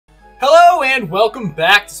Hello and welcome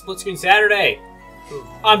back to Splitscreen Saturday.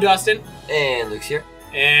 I'm Dustin. And Luke's here.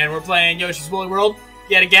 And we're playing Yoshi's Woolly World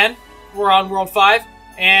yet again. We're on World 5.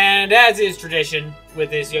 And as is tradition with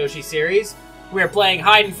this Yoshi series, we're playing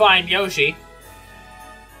Hide and Find Yoshi.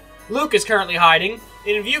 Luke is currently hiding.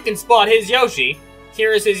 And if you can spot his Yoshi,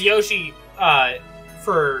 here is his Yoshi,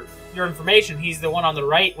 for your information. He's the one on the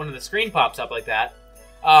right when the screen pops up like that.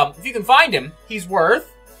 If you can find him, he's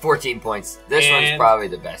worth 14 points. This one's probably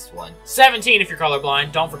the best one. 17 if you're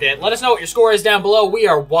colorblind. Don't forget. Let us know what your score is down below. We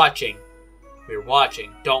are watching. We're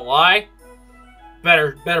watching. Don't lie.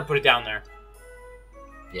 Better put it down there.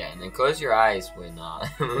 Yeah, and then close your eyes when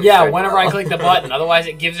yeah, whenever I click the button. Otherwise,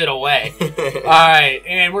 it gives it away. Alright,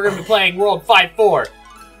 and we're going to be playing World 5-4.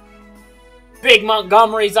 Big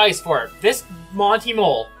Montgomery's Ice Fort. This Monty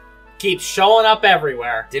Mole keeps showing up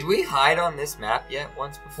everywhere. Did we hide on this map yet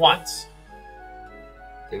once before? Once.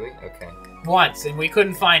 Did we? Okay. Once, and we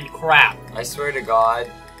couldn't find crap. I swear to God,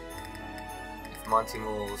 if Monty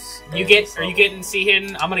Mole's... Are you getting C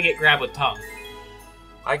hidden? I'm gonna get grabbed with tongue.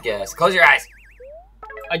 I guess. Close your eyes!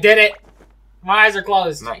 I did it! My eyes are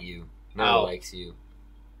closed. Not you. No one likes you.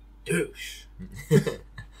 Douche.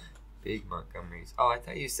 Big Montgomery's. Oh, I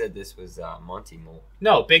thought you said this was Monty Mole.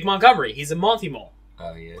 No, Big Montgomery. He's a Monty Mole.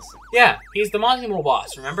 Oh, he is? Yeah, he's the Monty Mole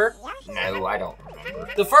boss, remember? No, I don't remember.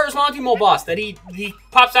 The first Monty Mole boss that he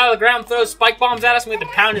pops out of the ground, throws spike bombs at us, and we have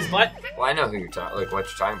to pound his butt. Well, I know who you're talking, like what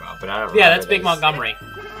you're talking about, but I don't remember. Yeah, that's Big Montgomery.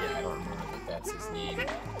 Yeah, I don't remember that that's his name.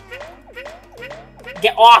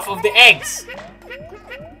 Get off of the eggs!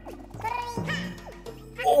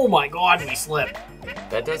 Oh my God, we slipped.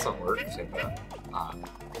 That doesn't work.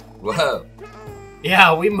 Whoa.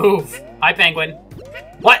 Yeah, we move. Hi, Penguin.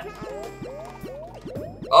 What?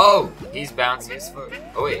 Oh, he's bouncy as fuck.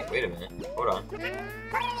 Oh, wait a minute. Hold on.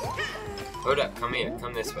 Hold up, come here.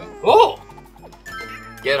 Come this way. Oh!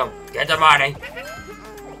 Get him. Get the money.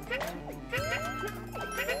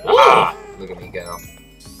 Ah! Look at me go.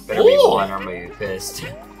 Better be one or I'm gonna be pissed.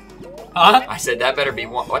 Huh? I said that better be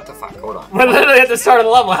one. What the fuck? Hold on. We're literally at the start of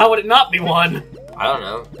the level. How would it not be one? I don't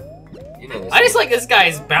know. You know this. I just like this guy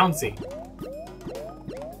is bouncy.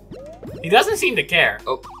 He doesn't seem to care.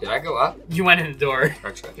 Oh, did I go up? You went in the door.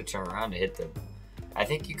 Actually, I could turn around to hit the... I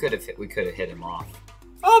think you could have hit... We could have hit him off.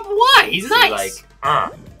 Oh, but why? He's nice.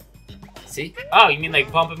 Like, See? Oh, you mean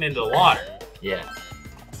like bump him into the water? Yeah.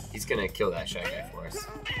 He's gonna kill that shy guy for us.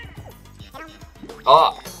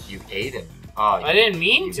 Oh, you ate him. Oh, I didn't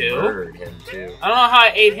mean to. You murdered him too. I don't know how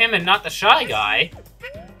I ate him and not the shy guy.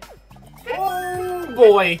 Oh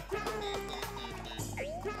boy.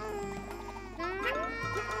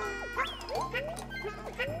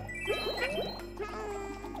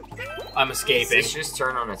 I'm escaping. Does this just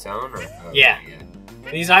turn on its own? Or? Oh, yeah.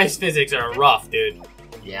 These ice physics are rough, dude.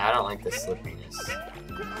 Yeah, I don't like the slippiness.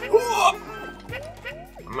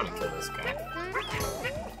 I'm gonna kill this guy.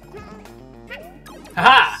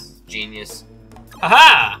 Haha! Genius.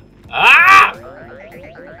 Haha! Ah!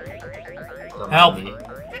 Help!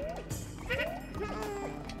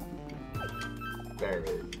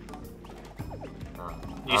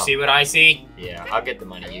 You see what I see? Yeah, I'll get the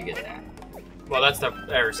money, you get that. Well, that's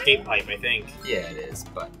our escape pipe, I think. Yeah, it is,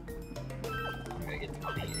 but I'm gonna get the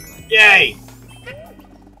money anyway. Yay!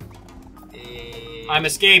 And I'm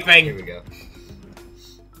escaping. Here we go.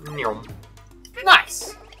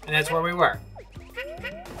 Nice! And that's where we were.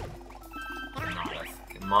 Not a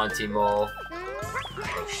fucking Monty Mole.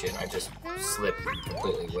 Oh shit, I just slipped and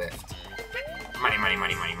completely whiffed. Money, money,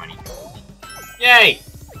 money, money, money. Yay!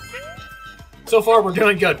 So far, we're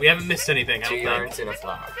doing good. We haven't missed anything, I don't 2 think. yards in a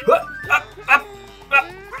flower. Up.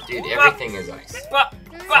 Dude, everything is ice.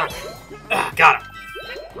 Got him.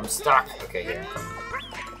 I'm stuck. Okay, here I'm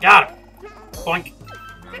coming. Got him. Boink.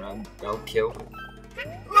 No, don't kill me.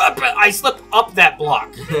 I slipped up that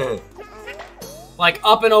block. Like,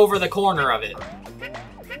 up and over the corner of it.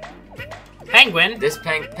 Penguin. This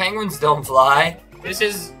penguins don't fly. This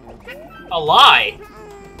is a lie.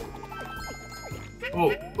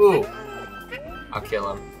 Ooh. I'll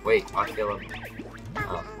kill him. Wait, I'll kill him.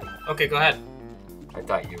 Oh, Okay, go ahead. I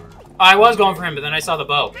thought you were... I was going for him, but then I saw the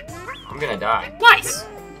bow. I'm gonna die. Nice!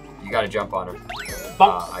 You gotta jump on him.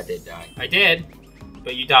 Bump. I did die. I did,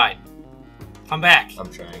 but you died. Come back. I'm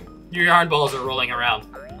trying. Your yarn balls are rolling around.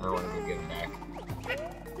 I don't want to go get him back.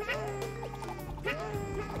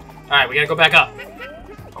 Alright, we gotta go back up.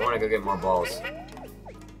 I want to go get more balls.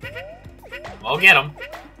 I'll get them.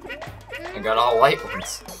 I got all white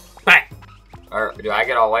ones. Bang! Or do I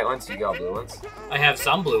get all white ones? You got all blue ones? I have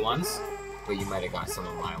some blue ones. But you might have got some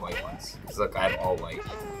of my white ones. Because look, I have all white.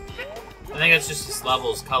 I think it's just this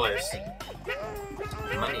level's colors.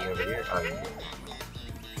 Money over here. Oh, yeah.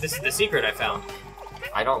 This is the secret I found.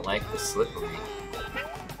 I don't like the slippery.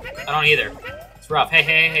 I don't either. It's rough. Hey,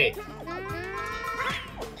 hey, hey.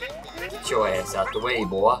 Get your ass out the way,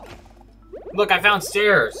 boy. Look, I found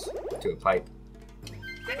stairs. To a pipe.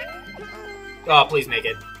 Oh, please make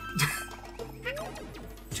it.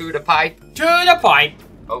 To the pipe. To the pipe.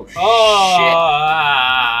 Oh, shit. Oh,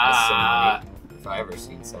 That's some money. If I ever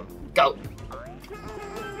seen some. Go.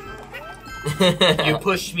 You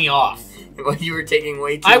pushed me off. Well, you were taking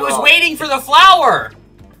way too I long. was waiting for the flower.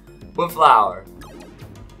 What flower?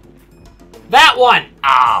 That one.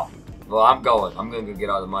 Ow. Well, I'm going. I'm gonna go get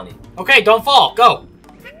all the money. Okay, don't fall. Go.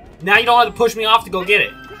 Now you don't have to push me off to go get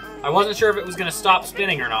it. I wasn't sure if it was gonna stop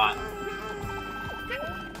spinning or not.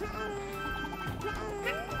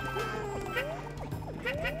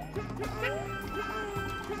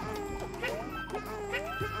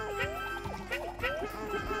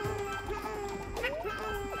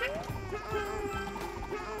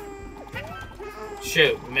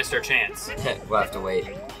 Shoot, we missed our chance. We'll have to wait.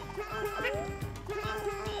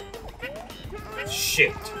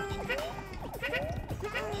 Shoot.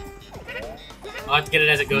 I'll have to get it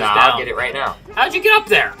as it goes Nah, down. I'll get it right now. How'd you get up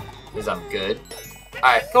there? Because I'm good.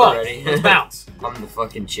 Alright, Come on, ready? let's bounce. I'm the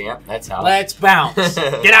fucking champ. That's how. Let's bounce.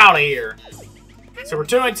 Get out of here. So we're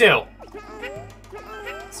 2 and 2.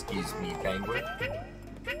 Excuse me, penguin.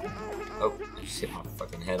 Oh, I just hit my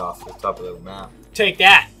fucking head off the top of the map. Take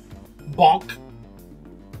that. Bonk.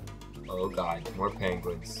 Oh god, more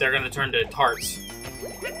penguins. They're gonna turn to tarts.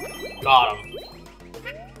 Got him.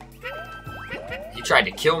 He tried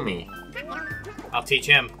to kill me. I'll teach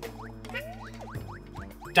him.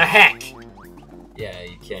 The heck? Yeah,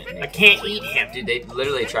 you can't make I can't eat him. Dude, they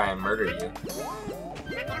literally try and murder you.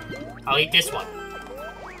 I'll eat this one.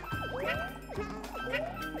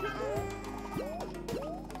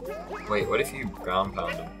 Wait, what if you ground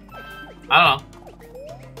pound him? I don't know.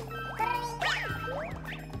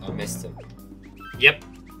 I missed him. Yep.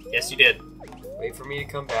 Yes, you did. Wait for me to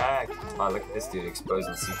come back. Oh, look at this dude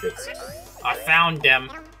exposing secrets. I found them.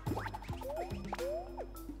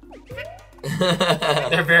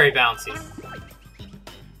 They're very bouncy.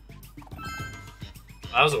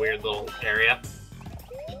 That was a weird little area.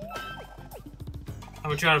 How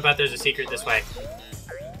much you want to bet there's a secret this way?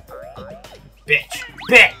 Bitch.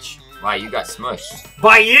 Bitch! Wow, you got smushed.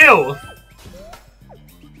 By you!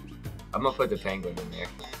 I'm gonna put the penguin in there.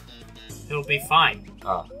 It'll be fine.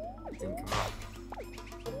 Oh, it didn't come out.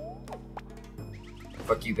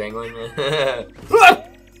 Fuck you, penguin.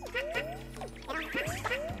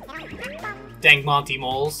 Dang Monty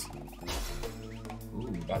moles.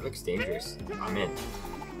 Ooh, that looks dangerous. I'm in.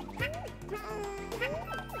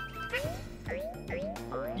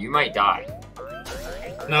 You might die.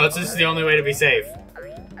 No, this is the only way to be safe.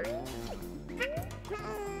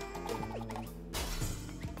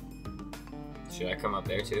 Should I come up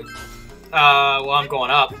there too? Well, I'm going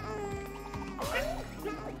up.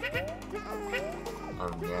 No.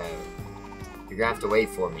 You're gonna have to wait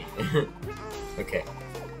for me. Okay,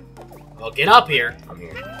 Well, get up here. I'm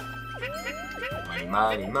here. Money,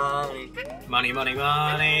 money, money. Money, money,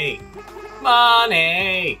 money.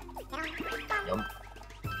 Money! Yum.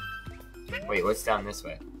 Wait, what's down this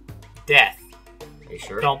way? Death. Are you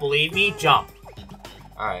sure? Don't believe me? Jump.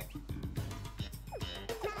 Alright.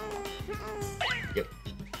 Yep.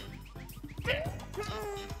 Okay.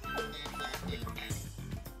 Let me come back.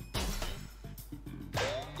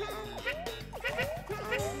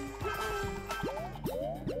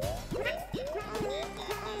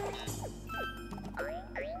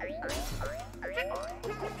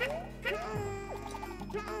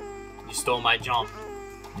 You stole my jump.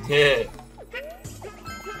 Yeah.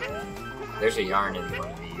 There's a yarn in one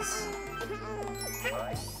of these.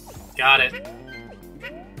 Got it.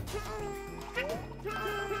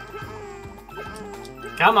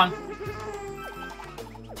 Come on.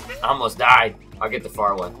 I almost died. I'll get the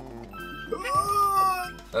far one.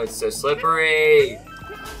 Oh, it's so slippery.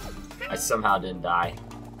 I somehow didn't die.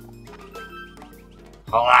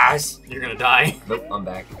 Alas. You're gonna die. Nope, I'm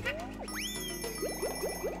back.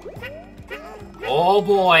 Oh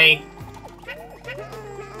boy.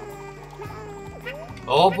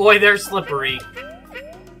 Oh boy, they're slippery.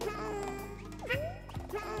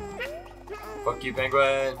 Fuck you,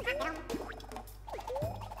 penguin.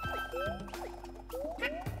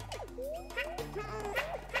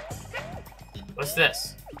 What's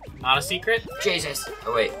this? Not a secret? Jesus.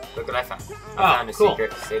 Oh wait, look what I found. Oh, I found a cool.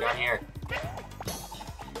 secret. Stay down here.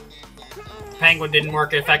 Penguin didn't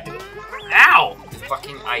work effectively. Ow! The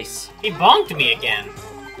fucking ice. He bonked me again.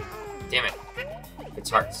 Damn it. It's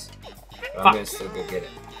hearts. But I'm Fuck. gonna still go get it.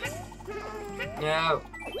 No.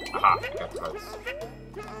 Aha, I got hearts.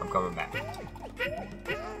 I'm coming back.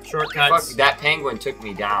 Shortcuts. Fuck, that penguin took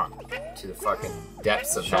me down to the fucking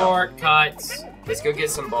depths of hell. Shortcuts. Let's go get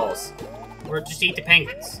some balls. Or just eat the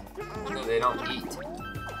penguins. No, they don't eat.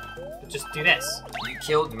 Just do this. You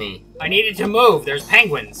killed me. I needed to move. There's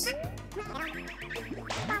penguins.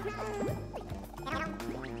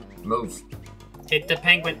 Move. Hit the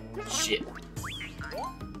penguin. Shit.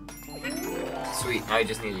 Sweet, now you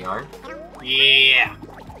just need a yarn? Yeah.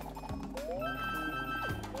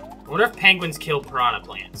 I wonder if penguins kill piranha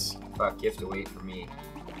plants. Fuck, you have to wait for me.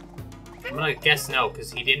 I'm gonna guess no,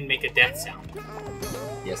 because he didn't make a death sound.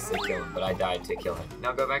 Yes, they kill him, but I died to kill him.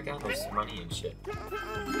 Now go back down, there's money and shit.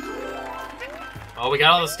 Oh, we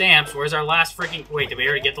got all the stamps. Where's our last freaking... Wait, did we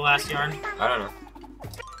already get the last yarn? I don't know.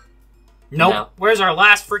 Nope. No. Where's our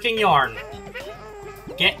last freaking yarn?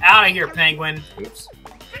 Get out of here, penguin. Oops.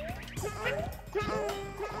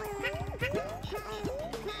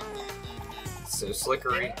 So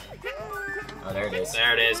slickery. Oh, there it is.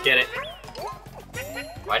 There it is. Get it.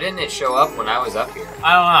 Why didn't it show up when I was up here?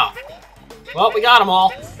 I don't know. Well, we got them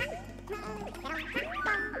all.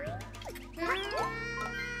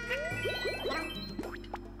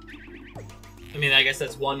 I mean, I guess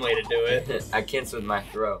that's one way to do it. I canceled my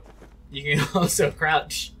throw. You can also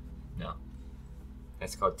crouch. No.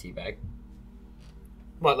 That's called teabag.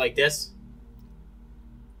 What, like this?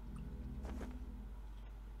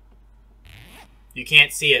 You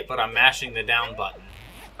can't see it, but I'm mashing the down button.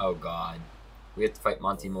 Oh god. We have to fight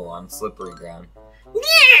Monty Mole on slippery ground.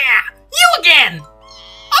 Yeah! You again!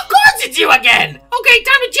 Of course it's you again! Okay,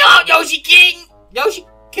 time to chill out, Yoshi King!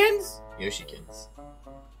 Yoshikins? Yoshikins.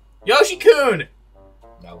 Yoshi-kun!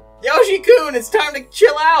 No. Yoshi-kun, it's time to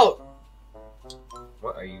chill out!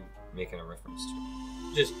 What are you making a reference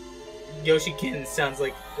to? Just, Yoshi-kin sounds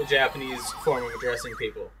like a Japanese form of addressing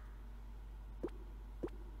people.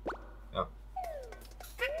 Oh.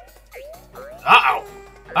 Uh-oh!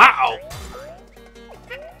 Uh-oh!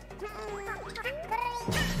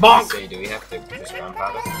 Bonk! Say, do we have to just ground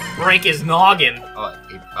powder? Break his noggin. Oh,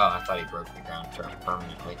 I thought he broke the ground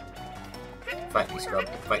permanently. Fight me, scrub.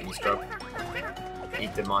 Fight me, scrub.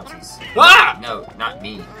 Eat the Monties. Ah! No, not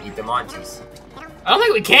me. Eat the Monties. I don't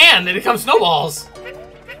think we can. They become snowballs.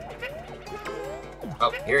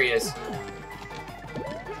 Oh, here he is.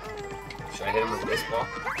 Should I hit him with this ball?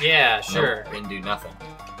 Yeah, sure. Nope, didn't do nothing.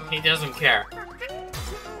 He doesn't care.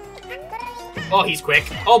 Oh, he's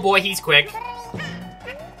quick. Oh boy, he's quick.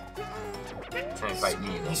 Trying to fight me.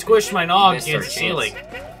 He squished my nog Missed our against the ceiling.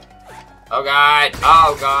 Oh god!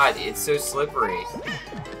 Oh god! It's so slippery.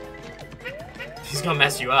 He's gonna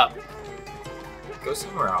mess you up. Go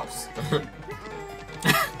somewhere else.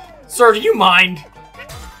 Sir, do you mind?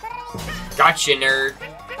 Gotcha, nerd.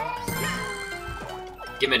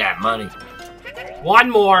 Give me that money. One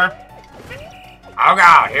more. Oh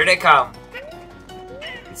god! Here they come.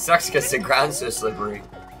 It sucks because the ground's so slippery.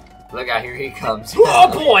 Look out! Here he comes. Oh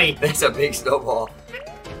boy! That's a big snowball.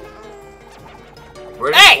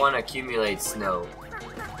 Where does one accumulate snow?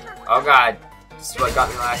 Oh god. This is what got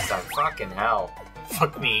me last time. Fucking hell.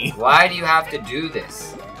 Fuck me. Why do you have to do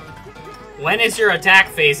this? When is your attack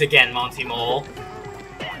phase again, Monty Mole?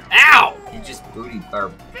 Ow! You just booty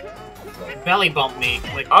or Belly bumped me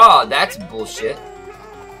like oh, that's bullshit.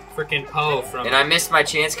 frickin' Poe from. And I missed my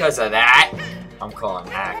chance because of that. I'm calling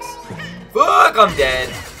hacks. Fuck! I'm dead.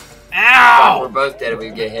 Ow! Fuck, we're both dead if we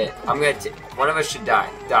get hit. I'm gonna. One of us should die.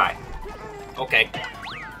 Die. Okay.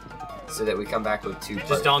 So that we come back with two.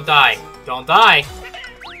 Just don't die. Don't die.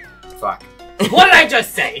 Fuck. What did I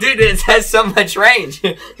just say? Dude, it has so much range.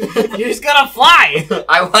 You're just gonna fly.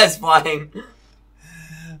 I was flying.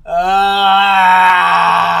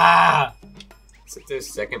 Is it the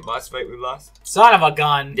second boss fight we lost? Son of a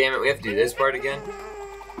gun. Damn it, we have to do this part again?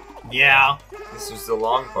 Yeah. This was the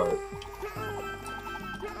long part.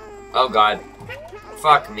 Oh god.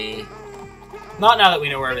 Fuck me. Not now that we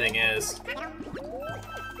know where everything is.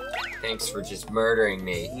 Thanks for just murdering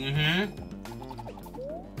me. Mm-hmm.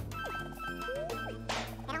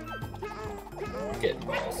 I'm getting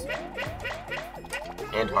balls.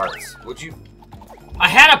 And hearts. Would you? I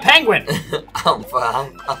had a penguin! I'm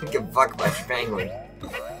gonna fuck my penguin.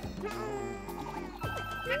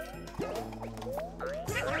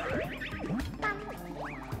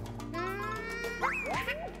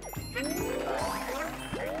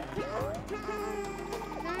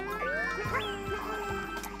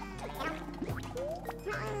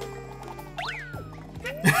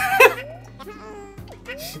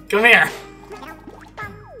 Come here.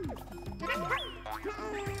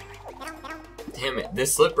 Damn it, the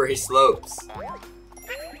slippery slopes.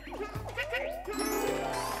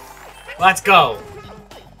 Let's go.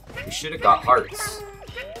 We should have got hearts.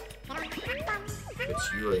 But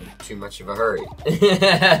you are in too much of a hurry.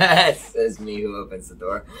 Says me who opens the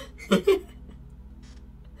door.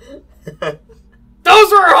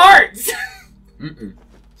 Those were hearts! Mm-mm.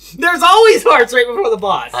 There's always hearts right before the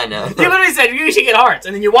boss. I know. You literally said you should get hearts,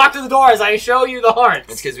 and then you walk to the door as I show you the hearts.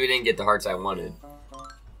 It's because we didn't get the hearts I wanted.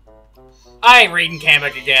 I ain't reading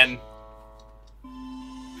Kamek again.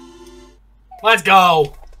 Let's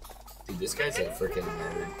go. Dude, this guy's a freaking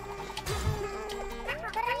nerd.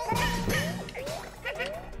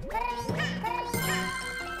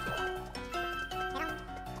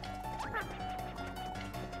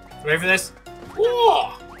 Ready for this? Whoa!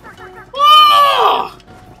 Whoa!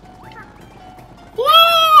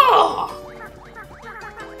 Whoa!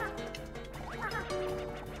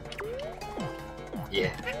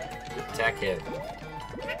 Yeah. Attack him.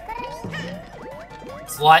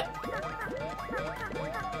 Slut.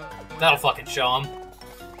 That'll fucking show him.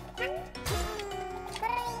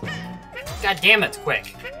 God damn, that's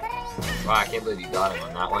quick. Wow, I can't believe you got him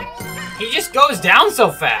on that one. He just goes down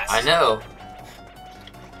so fast. I know.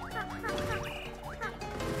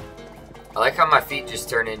 I like how my feet just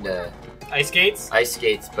turn into Ice skates? ice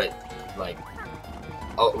skates, but like,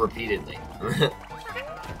 oh, repeatedly. I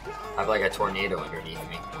have like a tornado underneath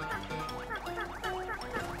me.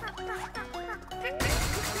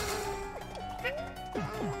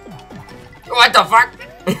 What the fuck?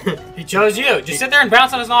 He chose you. Just sit there and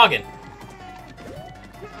bounce on his noggin.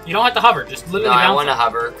 You don't have to hover. Just literally No, bounce. I want to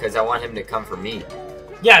hover because I want him to come for me.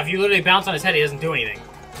 Yeah, if you literally bounce on his head, he doesn't do anything.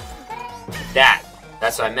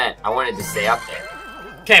 That's what I meant. I wanted to stay up there.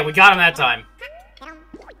 Okay, we got him that time.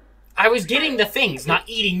 I was getting the things, not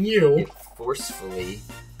eating you. It forcefully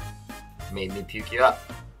made me puke you up.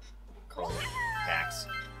 Call it hacks.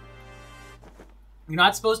 You're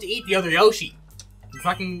not supposed to eat the other Yoshi. You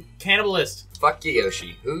fucking cannibalist. Fuck you,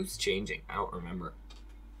 Yoshi. Who's changing? I don't remember.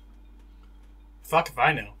 Fuck if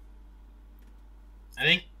I know. I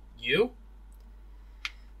think you?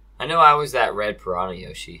 I know I was that red piranha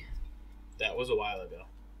Yoshi. That was a while ago.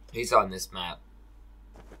 He's on this map.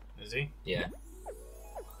 Is he? Yeah.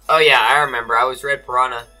 Oh yeah, I remember. I was red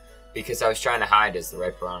piranha because I was trying to hide as the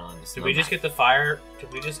red piranha on this. Did we just get the fire?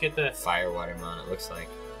 Did we just get the fire watermelon? It looks like.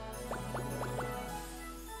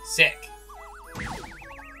 Sick.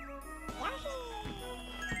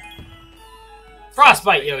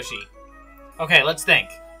 Frostbite Yoshi. Okay, let's think.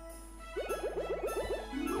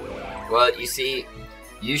 Well, you see,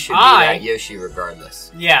 you should be that Yoshi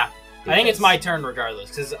regardless. Yeah, I think it's my turn regardless,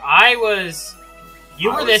 because I was...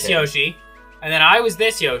 You were this Yoshi, and then I was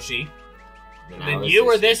this Yoshi, and then you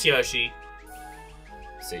were this Yoshi.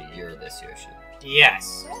 So you're this Yoshi.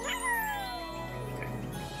 Yes. Okay.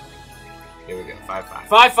 Here we go, 5-5.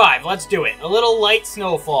 5-5, let's do it. A little light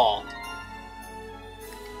snowfall.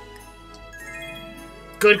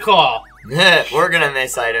 Good call. We're gonna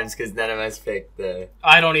miss items because none of us picked the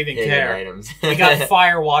I don't even care. Items. We got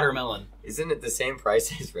fire watermelon. Isn't it the same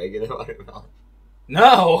price as regular watermelon?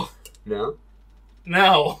 No. No?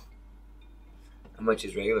 No. How much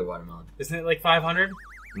is regular watermelon? Isn't it like 500?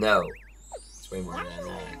 No. It's way more than that,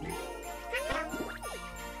 I think.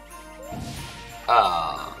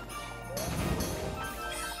 Ah.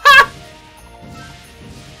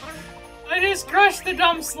 I just crushed the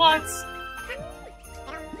dumb sluts.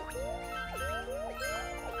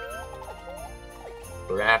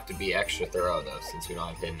 We're gonna have to be extra thorough though, since we don't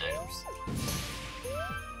have hidden items.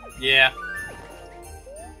 Yeah.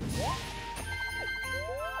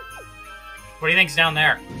 What do you think's down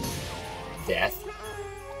there? Death.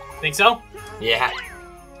 Think so? Yeah.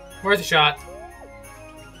 Worth a shot.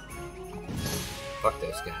 Fuck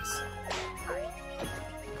those guys.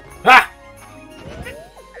 Ah!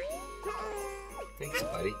 Thanks,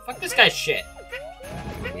 buddy. Fuck this guy's shit.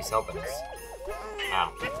 He's helping us.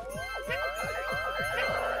 Ow.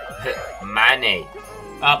 Money.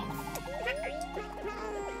 Up.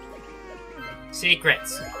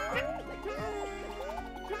 Secrets.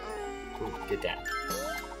 Ooh, get that.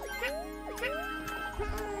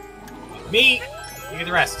 Me. You get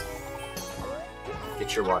the rest.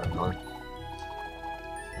 Get your watermelon.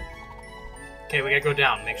 Okay, we gotta go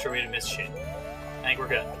down. Make sure we didn't miss shit. I think we're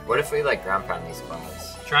good. What if we like ground pound these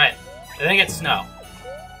clouds? Try it. I think it's snow.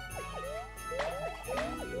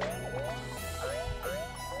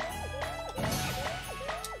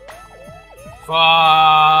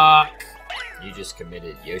 Fuck. You just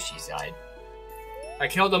committed Yoshi side. I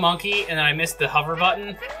killed the monkey and then I missed the hover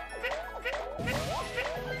button.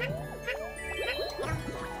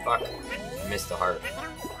 Fuck. I missed the heart.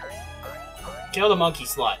 Kill the monkey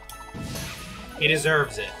slut. He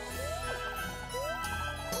deserves it.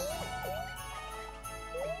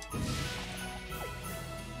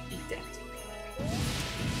 Eat that.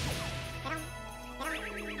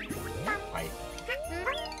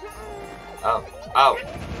 Oh.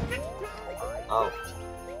 Oh.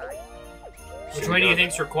 Which way do you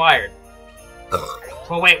think's required?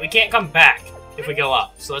 Well, wait, we can't come back if we go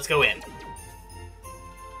up, so let's go in.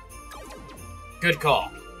 Good call.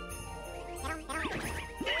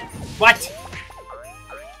 What?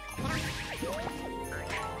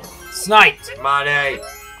 Sniped! Money!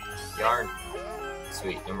 Yarn.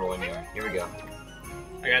 Sweet, #1 yarn. Here we go.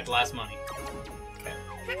 I got the last money. Okay.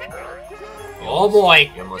 Oh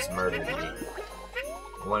boy! You almost murdered me.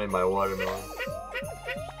 I wanted my watermelon.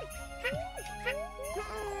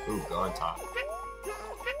 Ooh, go on top.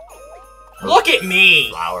 Look at me!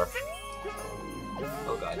 Flower.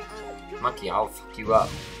 Oh god. Monkey, I'll fuck you up.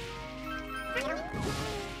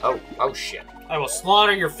 Oh shit. I will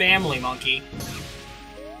slaughter your family, monkey.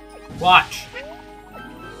 Watch.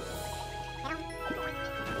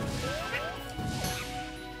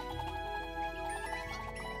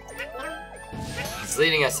 He's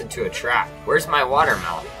leading us into a trap. Where's my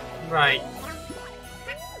watermelon? Right.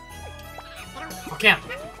 Fuck him.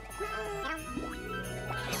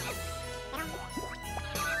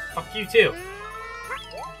 Fuck you too.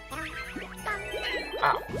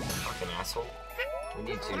 Ow. Fucking asshole. We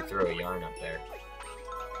need to throw a yarn up there.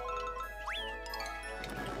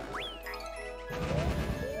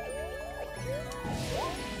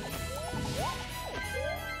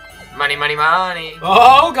 Money, money, money!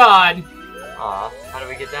 Oh god! Aw, how do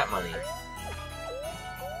we get that money?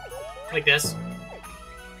 Like this.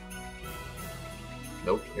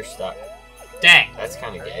 Nope, you're stuck. Dang. That's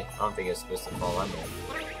kind of gay. I don't think it's supposed to fall under.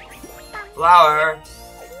 Flower!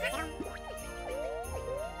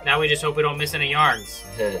 Now we just hope we don't miss any yarns.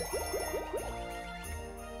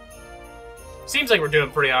 Seems like we're doing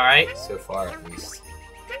pretty alright. So far, at least.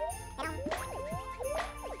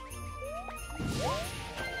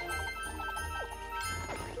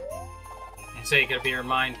 And so you gotta be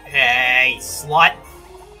reminded. Hey, slut!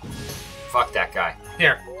 Fuck that guy.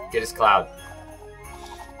 Here. Get his cloud.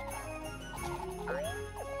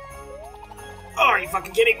 Oh, are you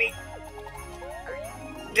fucking kidding me?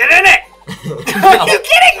 Get in it! Are you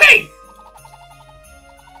kidding me?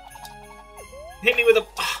 Hit me with a...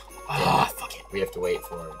 Oh, fuck it. We have to wait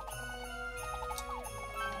for him.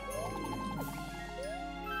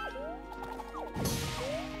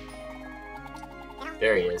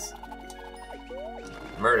 There he is.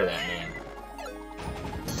 Murder that man.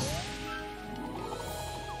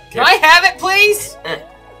 Can I have it, please?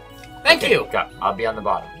 Thank you. Go. I'll be on the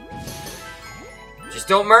bottom. Just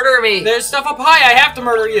don't murder me! There's stuff up high. I have to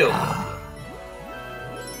murder you.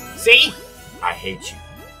 See? I hate you.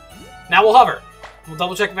 Now we'll hover. We'll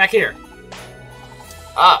double check back here.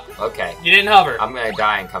 Ah, okay. You didn't hover. I'm gonna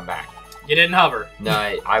die and come back. You didn't hover. No,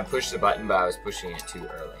 I pushed the button, but I was pushing it too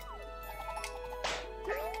early.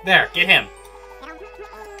 There, get him.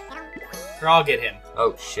 Or I'll get him.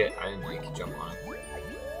 Oh shit, I didn't know you could jump on it.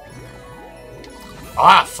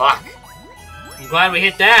 Ah, fuck! I'm glad we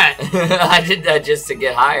hit that. I did that just to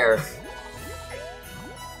get higher.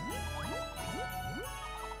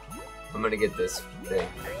 I'm gonna get this thing.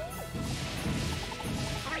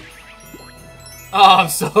 Oh, I'm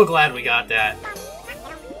so glad we got that.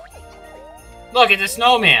 Look, it's a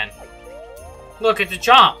snowman. Look, it's a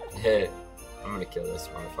chomp. I'm gonna kill this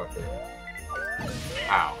motherfucker.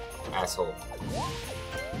 Ow, asshole.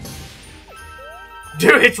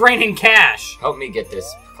 Dude, it's raining cash. Help me get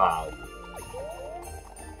this cloud.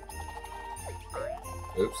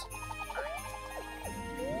 Oops.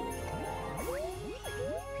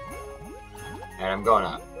 And I'm going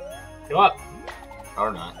up. Go up.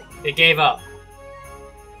 Or not. It gave up.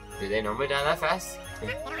 Do they normally die that fast?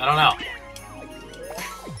 I don't know.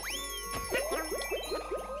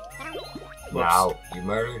 Wow, you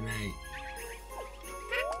murdered me.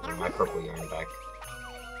 My purple yarn back.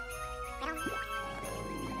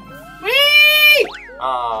 Whee!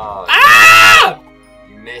 Oh, Ah!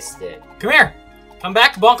 you missed it. Come here. Come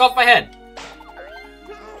back, bonk off my head.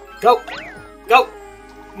 Go. Go.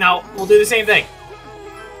 Now, we'll do the same thing.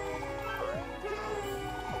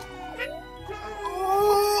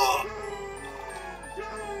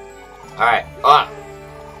 Alright,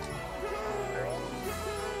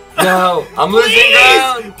 No, I'm losing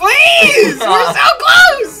ground! Please! We're so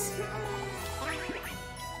close!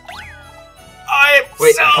 I am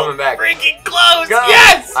Wait, so I'm coming back. freaking close! Go!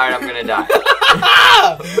 Yes! Alright, I'm gonna die.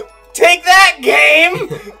 Take that, game!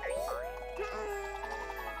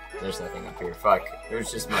 There's nothing up here. Fuck. It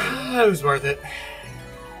was just money. It was worth it.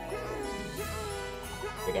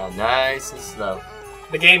 Go down nice and slow.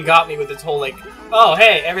 The game got me with its whole, like, oh,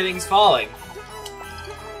 hey, everything's falling.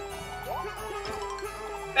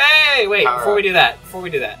 Hey, wait, Power before up. we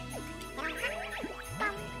do that.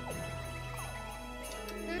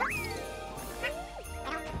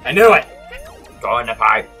 I knew it! Go in the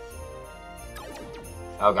pipe.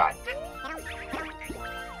 Oh god.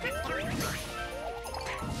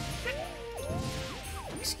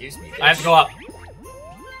 Excuse me, bitch. I have to go up.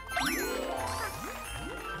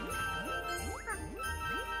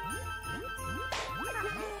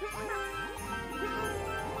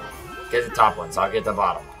 Get the top ones, I'll get the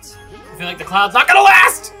bottom ones. I feel like the cloud's not gonna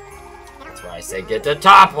last! That's why I say get the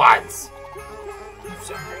top ones!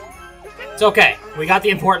 It's okay. We got the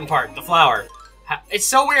important part, the flower. It's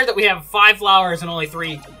so weird that we have 5 flowers and only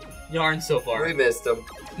 3 yarns so far. We missed them.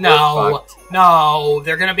 No, no,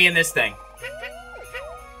 they're gonna be in this thing.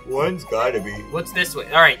 One's gotta be. What's this way?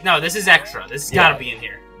 Alright, no, this is extra. This has gotta be in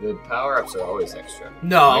here. The power-ups are always extra.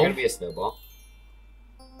 No. They're gonna be a snowball.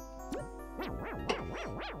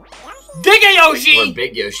 Giga Yoshi! Or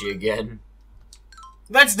Big Yoshi again.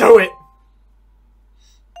 Let's do it!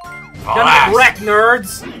 Gonna wreck,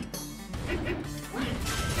 nerds!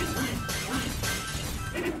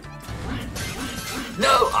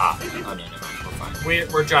 No! Ah! Oh, no, we're fine.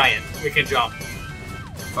 We're giant. We can jump.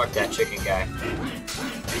 Fuck that chicken guy.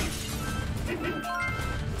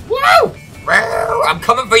 Woo! Woo! I'm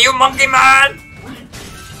coming for you, monkey man!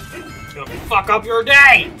 It's gonna fuck up your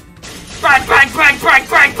day! Bang, bang, bang, bang,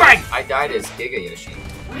 bang, bang! I died as Giga Yoshi.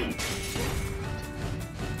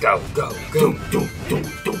 Go, go, go! Doom, doom, doom,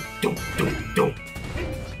 doom, doom, doom.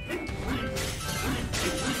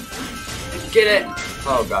 Get it!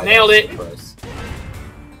 Oh god. Nailed it. Close.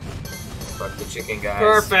 Fuck the chicken guys.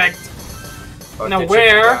 Perfect. Fuck Now the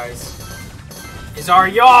where chicken guys. is our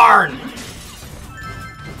yarn?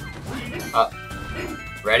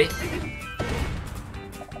 Ready?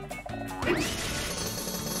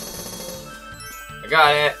 I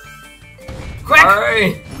got it. Quick!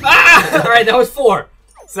 Hurry! Ah! Alright, that was 4.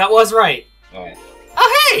 So that was right. Alright.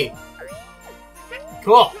 Oh, hey!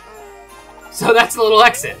 Cool. So that's a little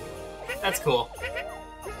exit. That's cool.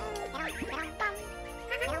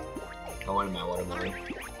 Oh, what am I? What am I?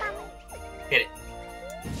 Hit it.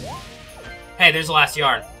 Hey, there's the last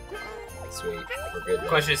yarn. Sweet. We're good. The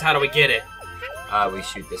question is, how do we get it? We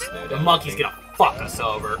shoot the snow down. The monkey's gonna fuck us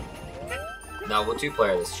over. No, we'll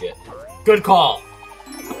 2-player this shit. Good call.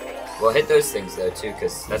 We'll hit those things though too,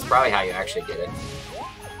 because that's probably how you actually get it.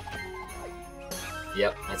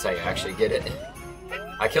 Yep, that's how you actually get it.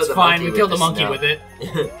 I killed the fine. monkey. We killed the with monkey snow. with it.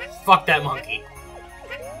 Fuck that monkey.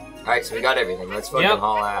 Alright, so we got everything. Let's fucking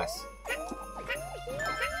haul ass.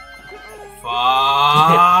 Fuck.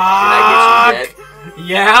 Did I get you dead?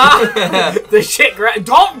 Yeah. The shit.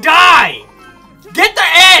 Don't die. Get the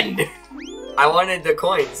end. I wanted the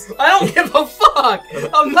coins. I don't give a fuck.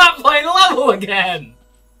 I'm not playing the level again.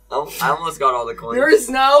 Oh, I almost got all the coins. There was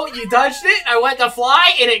snow, you touched it, I went to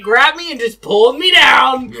fly, and it grabbed me and just pulled me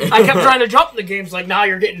down. I kept trying to jump, the game's like, nah,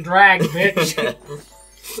 you're getting dragged, bitch.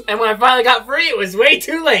 And when I finally got free, it was way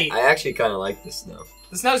too late. I actually kind of like the snow.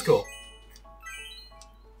 The snow's cool.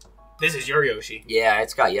 This is your Yoshi. Yeah,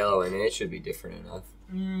 it's got yellow in it. It should be different enough.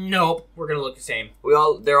 Nope, we're gonna look the same.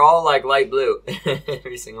 They're all like light blue.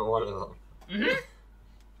 Every single one of them. Mm-hmm.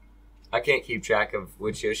 I can't keep track of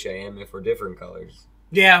which Yoshi I am if we're different colors.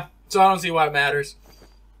 Yeah, so I don't see why it matters.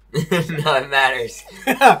 No, it matters.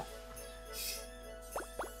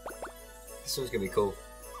 This one's gonna be cool.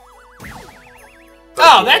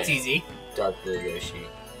 Oh, that's easy. Dark blue Yoshi.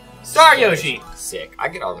 Star Yoshi. Sick. I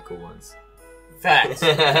get all the cool ones. Facts.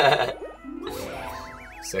 Suck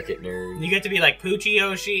it, nerd. You get to be like Poochie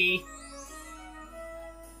Yoshi.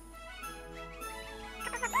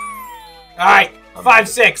 Alright,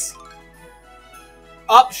 5-6.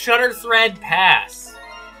 Up Shutter Thread Pass.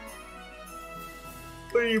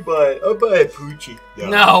 What do you buy? I'll buy a Poochie.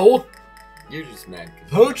 No. You're just mad.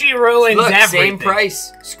 Poochie ruins Look, everything. same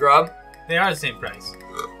price, scrub. They are the same price.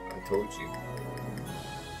 I told you.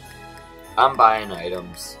 I'm buying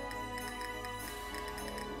items.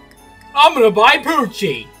 I'm gonna buy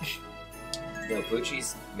Poochie. No,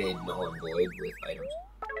 Poochie's made null and void with items.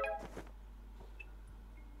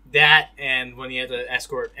 That, and when you have to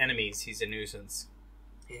escort enemies, he's a nuisance.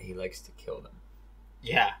 Yeah, he likes to kill them.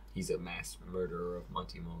 Yeah. He's a mass murderer of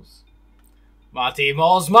Monty Moles. Monty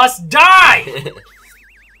Moles must die!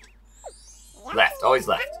 Left, always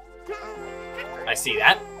left. I see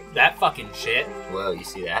that. That fucking shit. Whoa, you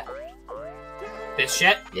see that? This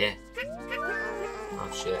shit? Yeah. Oh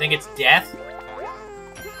shit. I think it's death.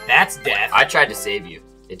 That's death. I tried to save you.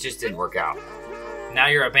 It just didn't work out. Now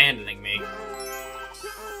you're abandoning me.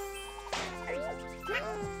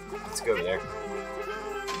 Let's go over there.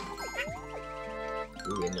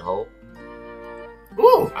 Ooh, in the hole.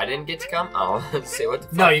 Ooh! I didn't get to come? Oh, say what the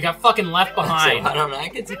fuck? No, you got fucking left So behind. why don't I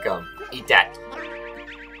get to come? Eat that.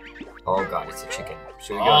 Oh god, it's a chicken.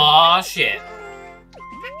 Should we go? Oh shit.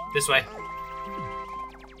 This way.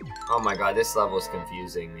 Oh my god, this level is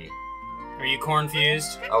confusing me. Are you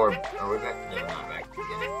confused? Oh, are we back? No, we're not back at the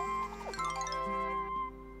beginning.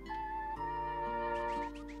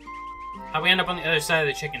 How'd we end up on the other side of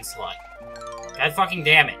the chicken slot? God fucking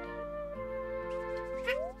damn it.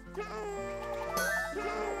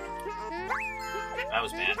 That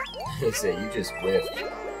was bad. You just whiffed.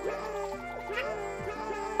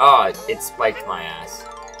 Oh, it spiked my ass.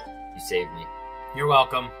 You saved me. You're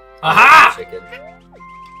welcome. Aha! Chicken.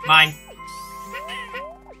 Mine.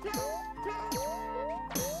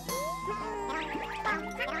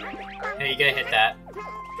 Hey, you gotta hit that.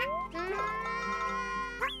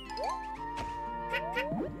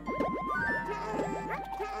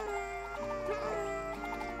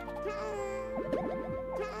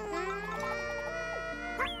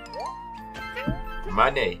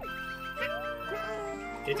 Money.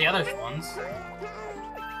 Get the other ones.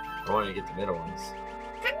 I want to get the middle ones.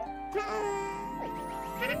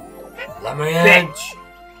 Let me in. Bitch!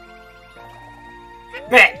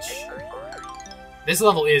 Bitch! This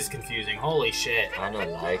level is confusing. Holy shit. I know,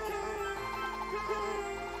 like.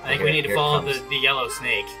 I think we need to follow the yellow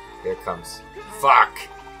snake. Here it comes. Fuck!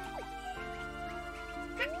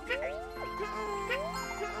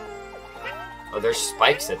 Oh, there's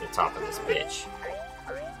spikes at the top of this bitch.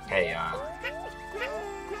 Hey,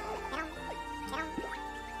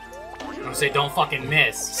 I'm gonna say don't fucking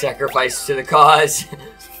miss. Sacrifice to the cause.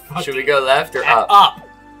 Should we go left or up? Up!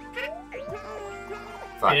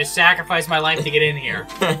 Fuck. I just sacrificed my life to get in here.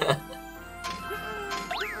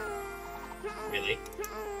 Really?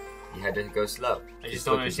 You had to go slow. I just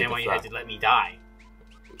don't understand why you had to let me die.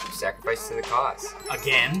 Sacrifice to the cause.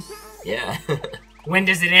 Again? Yeah. When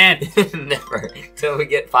does it end? Never. Till we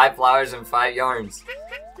get 5 flowers and 5 yarns.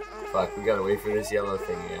 Fuck, we gotta wait for this yellow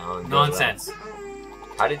thing now. And Nonsense.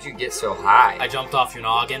 How did you get so high? I jumped off your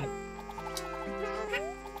noggin.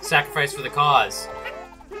 Sacrifice for the cause.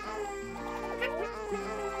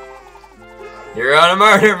 You're gonna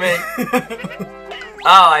murder me!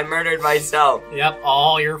 Oh, I murdered myself. Yep,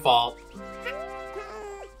 all your fault.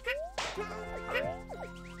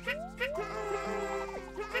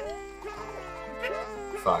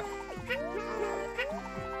 Fuck.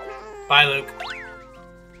 Bye, Luke.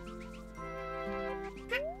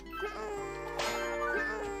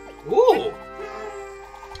 Ooh!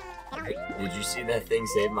 Did you see that thing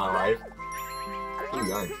save my life? Ooh,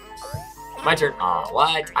 yarn. My turn. Aw,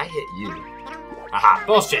 what? I hit you. Aha.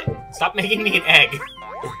 Bullshit. Stop making me an egg.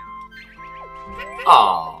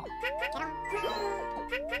 Aw.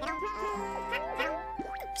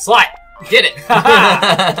 Slut! Get it!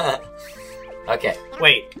 Okay.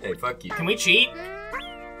 Wait. Hey, fuck you. Can we cheat?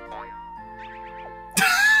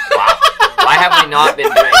 Why have we not been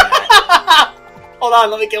doing that? Hold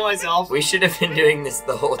on, let me kill myself. We should have been doing this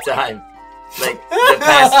the whole time. Like, the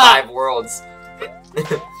past 5 worlds.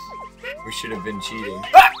 We should have been cheating.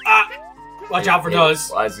 Watch out for those.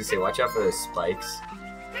 Well, I was gonna say, watch out for those spikes.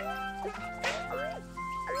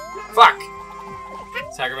 Fuck!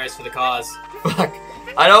 Sacrifice for the cause. Fuck.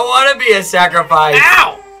 I don't want to be a sacrifice!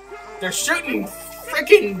 Ow! They're shooting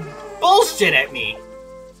freaking bullshit at me.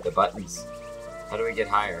 The buttons. How do we get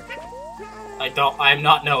higher? I'm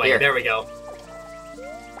not knowing. Here. There we go.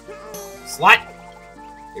 Slut!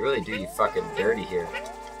 They really do you fucking dirty here.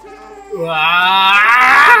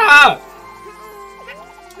 Ah!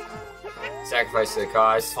 Sacrifice to the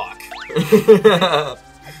cause. Fuck.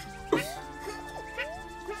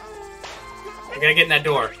 We gotta get in that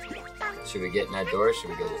door. Should we get in that door or should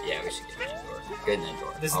we go? Yeah, we should get in that door. Get in that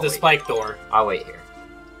door. This is the spike door. I'll wait here.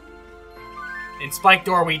 In spike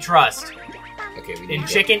door we trust. Okay, we need In to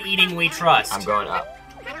chicken eating we trust. I'm going up.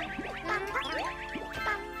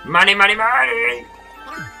 Money, money, money!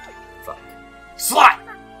 Fuck. Slut!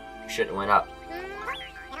 Should've went up.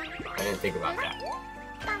 I didn't think about that.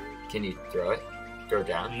 Can you throw it? Throw it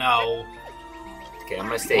down? No. Okay, I'm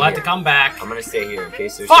gonna stay We'll here. have to come back. I'm gonna stay here in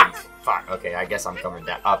case there's Fuck! some... Fuck! Okay, I guess I'm coming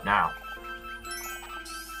down up now.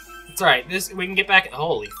 It's alright. We can get back.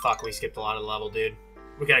 Holy fuck, we skipped a lot of the level, dude.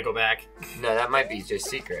 We gotta go back. No, that might be just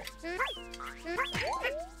secret.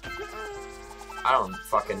 I don't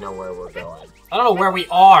fucking know where we're going. I don't know where we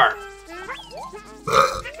are.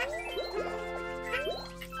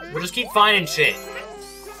 We'll just keep finding shit.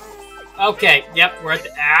 Okay, yep, we're at the...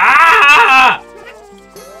 Ah!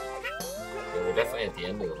 Yeah, we're definitely at the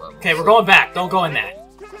end of the level. Okay, we're going back. Don't go in that.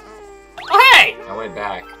 Oh, hey! I went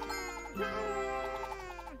back.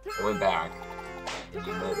 And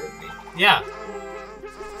you murdered me. Yeah.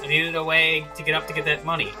 I needed a way to get up to get that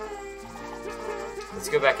money. Let's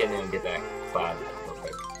go back in there and get that cloud real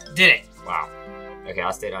quick. Did it. Wow. Okay,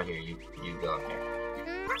 I'll stay down here. You go up there.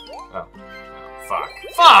 Oh. Fuck.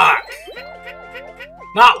 Fuck!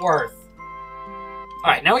 Not worth.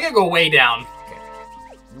 Alright, now we gotta go way down.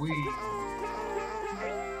 Okay.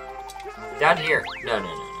 Down here. No.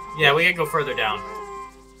 Yeah, we gotta go further down.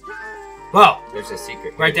 Whoa! There's a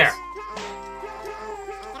secret. Right there.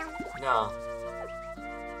 No.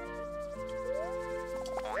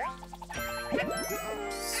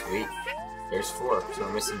 Sweet. There's 4, so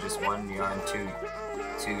we're missing just 1 yarn, 2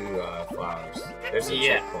 flowers. There's a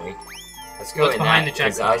checkpoint. Let's go What's in behind that, the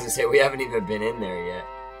checkpoint? I was gonna say, we haven't even been in there yet.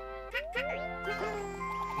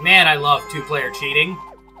 Man, I love 2-player cheating.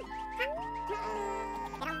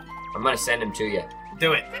 I'm gonna send him to you.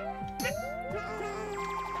 Do it.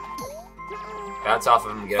 Bounce off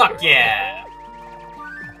of him and get up Fuck here. yeah!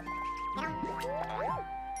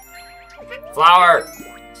 Flower!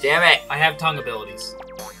 Damn it! I have tongue abilities.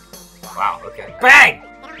 Wow, okay. Bang!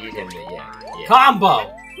 Beat him, but yeah.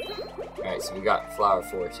 Combo! Alright, so we got flower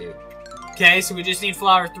 4 too. Okay, so we just need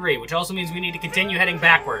flower 3, which also means we need to continue heading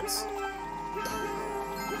backwards.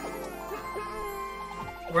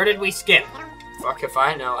 Where did we skip? Fuck if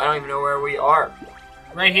I know. I don't even know where we are.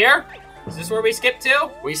 Right here? Is this where we skipped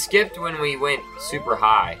to? We skipped when we went super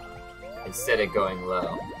high instead of going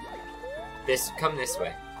low. Come this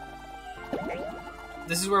way.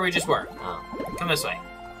 This is where we just were. Oh, Come this way.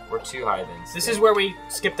 we're too high then. This is where we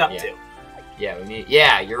skipped up to. Yeah, we need.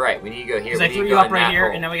 Yeah, you're right. We need to go here. Because We I need threw to you go up in right that here,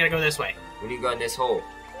 hole. and now we gotta go this way. We need to go in this hole.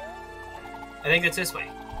 I think it's this way.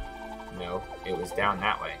 No, it was down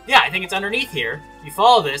that way. Yeah, I think it's underneath here. You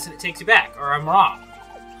follow this, and it takes you back. Or I'm wrong.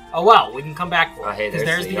 Oh well, we can come back for it. Oh, hey, Because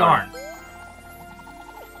there's there's the the yarn.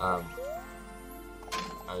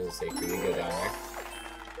 I was gonna say, can we go down there?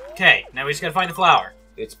 Okay, now we just gotta find the flower.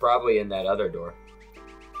 It's probably in that other door.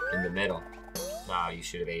 In the middle. Nah, you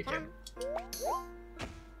should have ate him.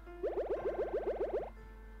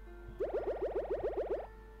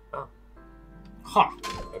 Oh. Huh.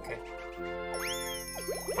 Okay.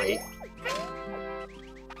 Wait.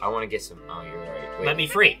 I want to get some. Oh, you're right. Wait. Let me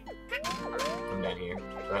free. Come down here.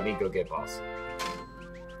 Let me go get balls.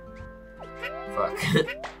 Fuck.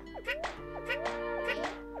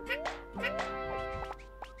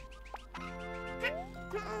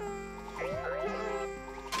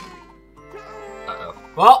 Uh-oh.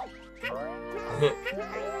 Well.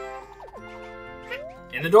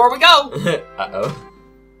 In the door we go. Uh-oh.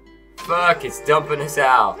 Fuck, it's dumping us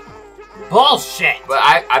out. Bullshit. But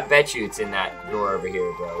I bet you it's in that door over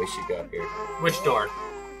here, bro. We should go up here. Which door?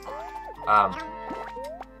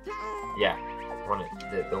 Yeah.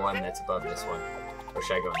 The one that's above this one. Or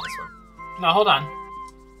should I go on this one? No, hold on.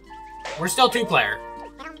 We're still 2-player.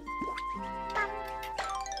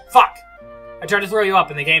 Fuck! I tried to throw you up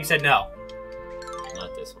and the game said no.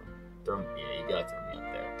 Not this one. Yeah, you gotta throw me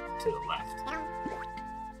up there. To the left.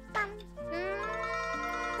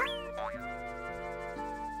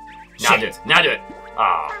 Now do it. Now do it.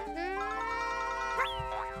 Ah.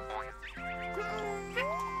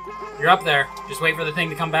 You're up there. Just wait for the thing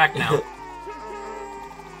to come back now.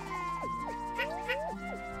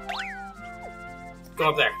 Go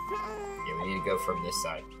up there. Yeah, we need to go from this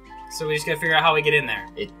side. So we just gotta figure out how we get in there.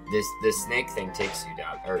 This snake thing takes you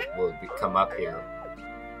down, or will come up here.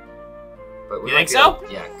 But we You might think be so?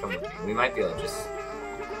 able- yeah, come with me. We might be able to just.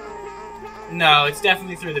 No, it's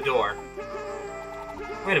definitely through the door.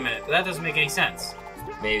 Wait a minute, but that doesn't make any sense.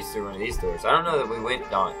 Maybe it's through one of these doors. I don't know that we went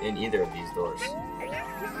down in either of these doors.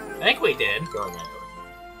 I think we did. Go in that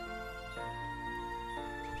door.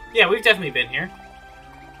 Yeah, we've definitely been here.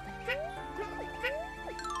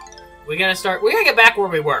 We gotta get back where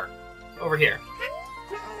we were. Over here.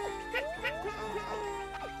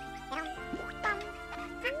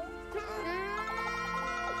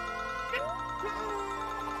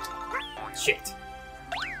 Shit.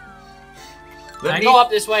 Can I go up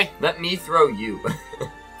this way? Let me throw you.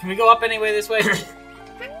 Can we go up anyway this way?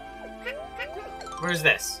 Where's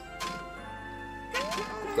this?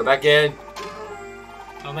 Go back in.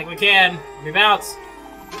 I don't think we can. Let me bounce.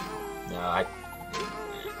 No,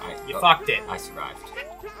 You fucked it. I survived.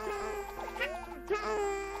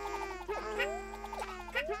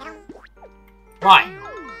 Why?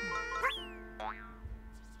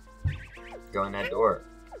 Go in that door.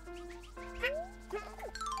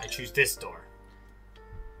 I choose this door.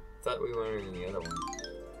 Thought we went in the other one.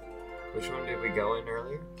 Which one did we go in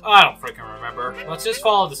earlier? I don't freaking remember. Let's just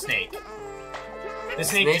follow the snake. The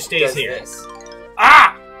snake just stays does here. This.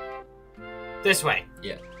 Ah! This way.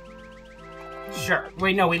 Yeah. Sure.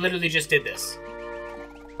 Wait, no, we literally just did this.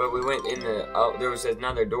 But we went in the... Oh, there was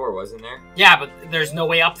another door, wasn't there? Yeah, but there's no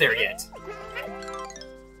way up there yet.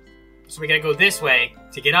 So we gotta go this way,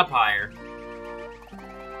 to get up higher.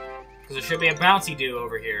 Because there should be a bouncy do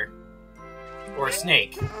over here. Or a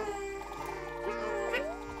snake.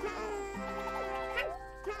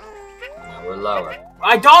 Now we're lower.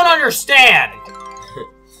 I don't understand!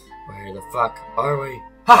 Where the fuck are we?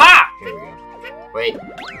 Haha! Here we go. Wait.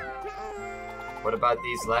 What about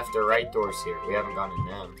these left or right doors here? We haven't gone in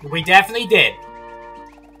them. We definitely did.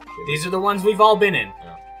 These are the ones we've all been in.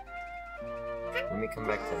 No. Let me come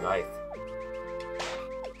back to life.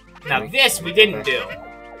 Now this we didn't do.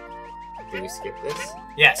 Did we skip this?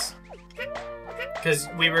 Yes. Because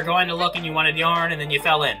we were going to look and you wanted yarn and then you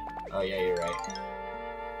fell in. Oh yeah, you're right.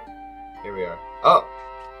 Here we are. Oh!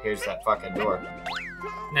 Here's that fucking door.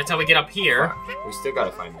 And that's how we get up here. We still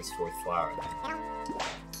gotta find this fourth flower then.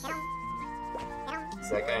 Is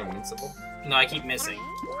that guy invincible? No, I keep missing.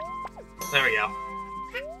 There we go.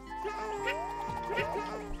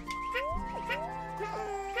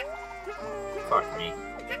 Fuck me.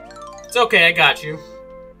 It's okay, I got you.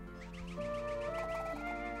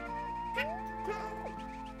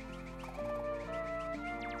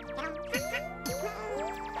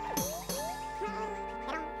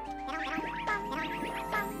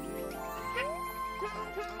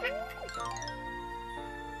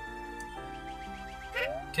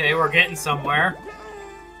 Okay, we're getting somewhere.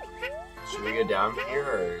 Should we go down here,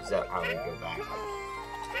 or is that how we go back?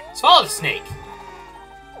 Let's follow the snake.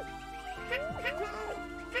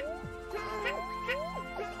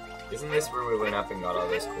 Isn't this where we went up and got all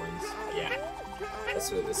those coins? Yeah. That's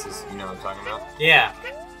what this is, you know what I'm talking about? Yeah.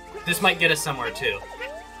 This might get us somewhere, too.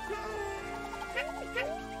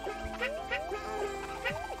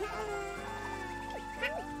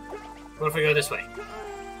 What if we go this way?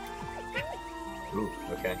 Ooh,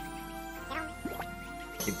 okay.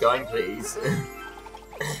 Keep going, please.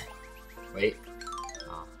 Wait.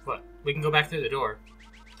 Oh. What? We can go back through the door.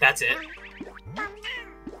 That's it.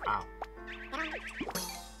 Ow.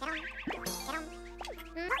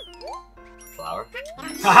 Flower?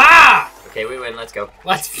 Haha! Okay, we win. Let's go.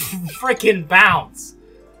 Let's freaking bounce.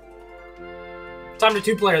 Time to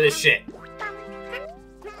two-player this shit.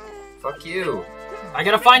 Fuck you. I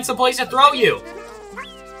gotta find some place to throw you.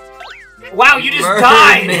 Wow, you just Murder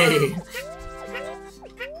died! me.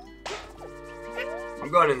 I'm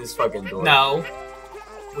going in this fucking door. No.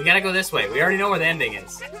 We gotta go this way. We already know where the ending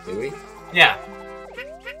is. Do we? Yeah.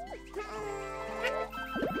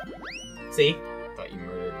 See? I thought you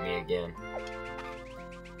murdered me again.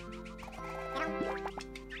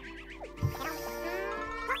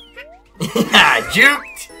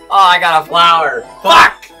 Juked! Oh, I got a flower.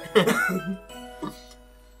 Fuck!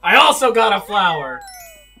 I also got a flower.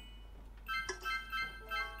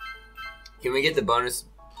 Can we get the bonus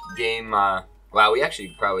game? Wow, we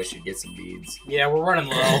actually probably should get some beads. Yeah, we're running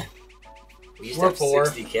low. We used We're to have poor.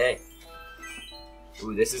 60k.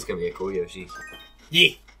 Ooh, this is gonna be a cool Yoshi.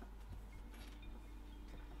 Yeah.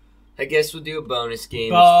 I guess we'll do a bonus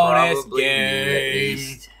game. Bonus it's probably game. new at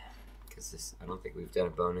least. Because I don't think we've done a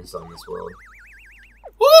bonus on this world.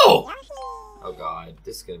 Woo! Oh god,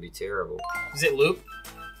 this is gonna be terrible. Is it loop?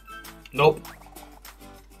 Nope.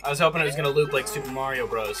 I was hoping it was gonna loop like Super Mario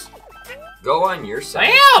Bros. Go on your side.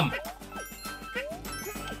 I am!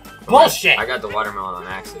 Bullshit! I got the watermelon on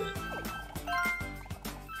accident.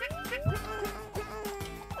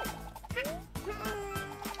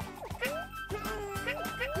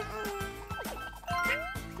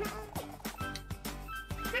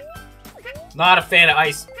 Not a fan of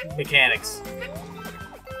ice mechanics.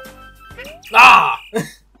 Ah!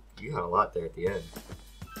 You got a lot there at the end.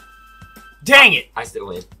 Dang it! I still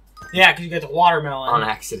win. Yeah, because you got the watermelon. On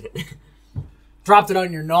accident. Dropped it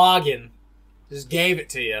on your noggin. Just gave it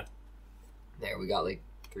to you. There, we got like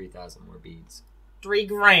 3,000 more beads. 3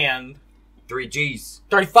 grand. 3 G's.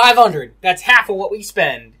 3,500. That's half of what we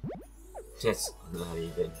spend. That's not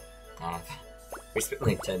even half. We spent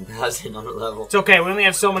like 10,000 on a level. It's okay, we only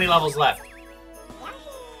have so many levels left.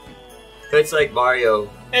 It's like Mario.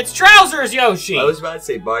 It's Trousers Yoshi! I was about to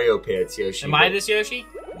say Mario Pants Yoshi. Am I this Yoshi?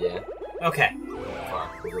 Yeah. Okay.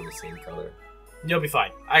 Fuck, we're the same color. You'll be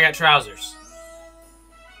fine. I got trousers.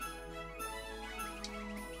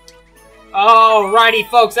 Alrighty,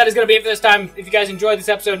 folks, that is going to be it for this time. If you guys enjoyed this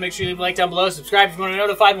episode, make sure you leave a like down below. Subscribe if you want to be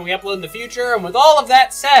notified when we upload in the future. And with all of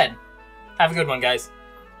that said, have a good one, guys.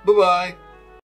 Bye-bye.